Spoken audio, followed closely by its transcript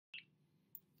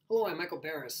Hello, I'm Michael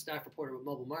Barris, staff reporter with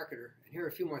Mobile Marketer, and here are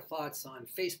a few more thoughts on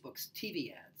Facebook's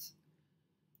TV ads.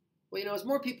 Well, as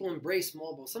more people embrace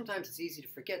mobile, sometimes it's easy to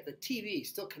forget that TV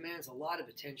still commands a lot of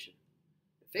attention.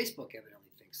 Facebook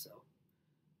evidently thinks so.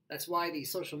 That's why the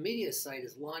social media site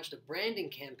has launched a branding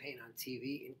campaign on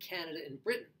TV in Canada and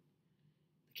Britain.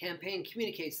 The campaign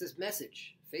communicates this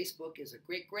message: Facebook is a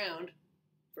great ground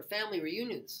for family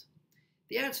reunions.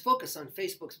 The ads focus on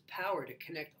Facebook's power to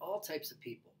connect all types of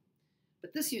people.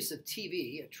 But this use of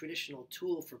TV, a traditional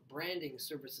tool for branding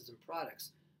services and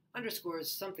products,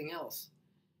 underscores something else,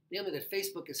 namely that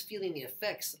Facebook is feeling the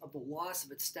effects of the loss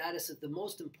of its status as the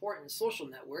most important social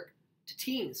network to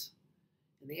teens.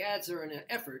 And the ads are an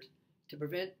effort to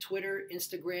prevent Twitter,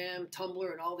 Instagram,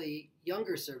 Tumblr, and all the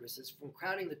younger services from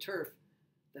crowding the turf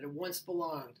that had once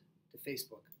belonged to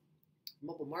Facebook.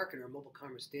 Mobile Marketer, Mobile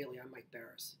Commerce Daily, I'm Mike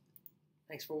Barris.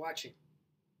 Thanks for watching.